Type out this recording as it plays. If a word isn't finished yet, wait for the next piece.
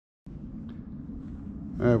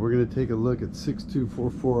All right, we're gonna take a look at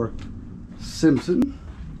 6244 Simpson.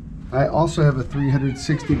 I also have a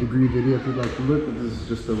 360-degree video if you'd like to look, but this is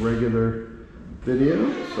just a regular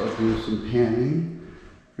video, so I'll do some panning.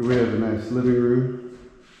 Here we have a nice living room.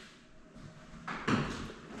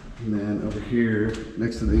 And then over here,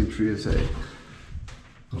 next to the entry is a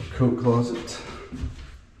little coat closet.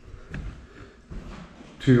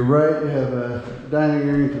 To your right, you have a dining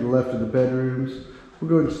area. To the left of the bedrooms. We'll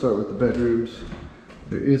go ahead and start with the bedrooms.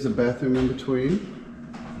 There is a bathroom in between.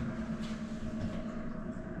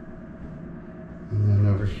 And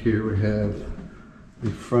then over here we have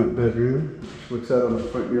the front bedroom, which looks out on the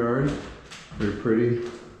front yard. Very pretty.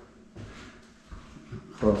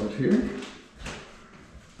 Closet here.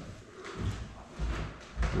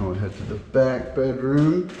 Now we'll head to the back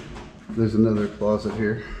bedroom. There's another closet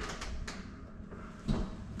here.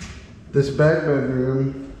 This back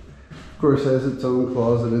bedroom, of course, has its own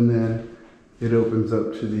closet, and then it opens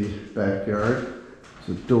up to the backyard.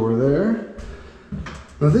 There's a door there.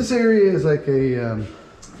 Now this area is like a,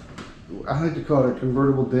 I like to call it a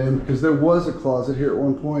convertible den, because there was a closet here at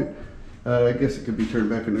one point. I guess it could be turned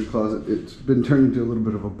back into a closet. It's been turned into a little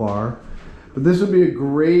bit of a bar. But this would be a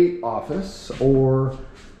great office, or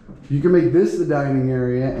you can make this the dining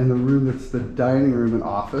area and the room that's the dining room and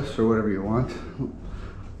office, or whatever you want.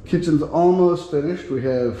 Kitchen's almost finished. We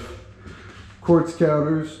have quartz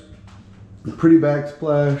counters, pretty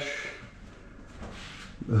backsplash.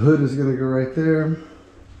 The hood is going to go right there.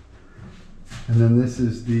 And then this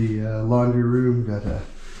is the laundry room. Got a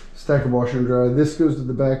stack of washer and dryer. This goes to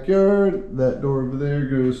the backyard. That door over there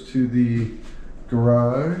goes to the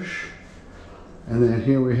garage. And then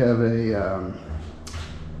here we have a,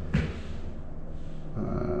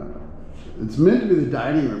 it's meant to be the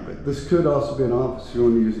dining room, but this could also be an office if you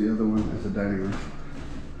want to use the other one as a dining room.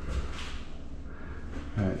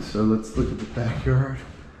 All right, so let's look at the backyard.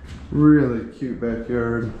 Really cute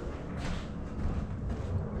backyard.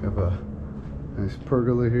 We have a nice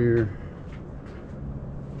pergola here.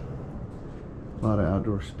 A lot of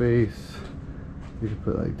outdoor space. You can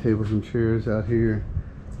put like tables and chairs out here.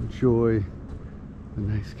 Enjoy the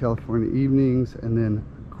nice California evenings, and then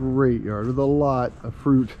a great yard with a lot of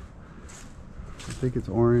fruit. I think it's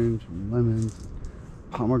orange, lemons,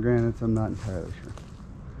 pomegranates, I'm not entirely sure.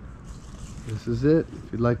 This is it.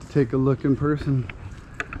 If you'd like to take a look in person,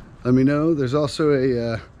 let me know. There's also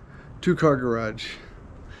a 2-car garage.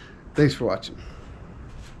 Thanks for watching.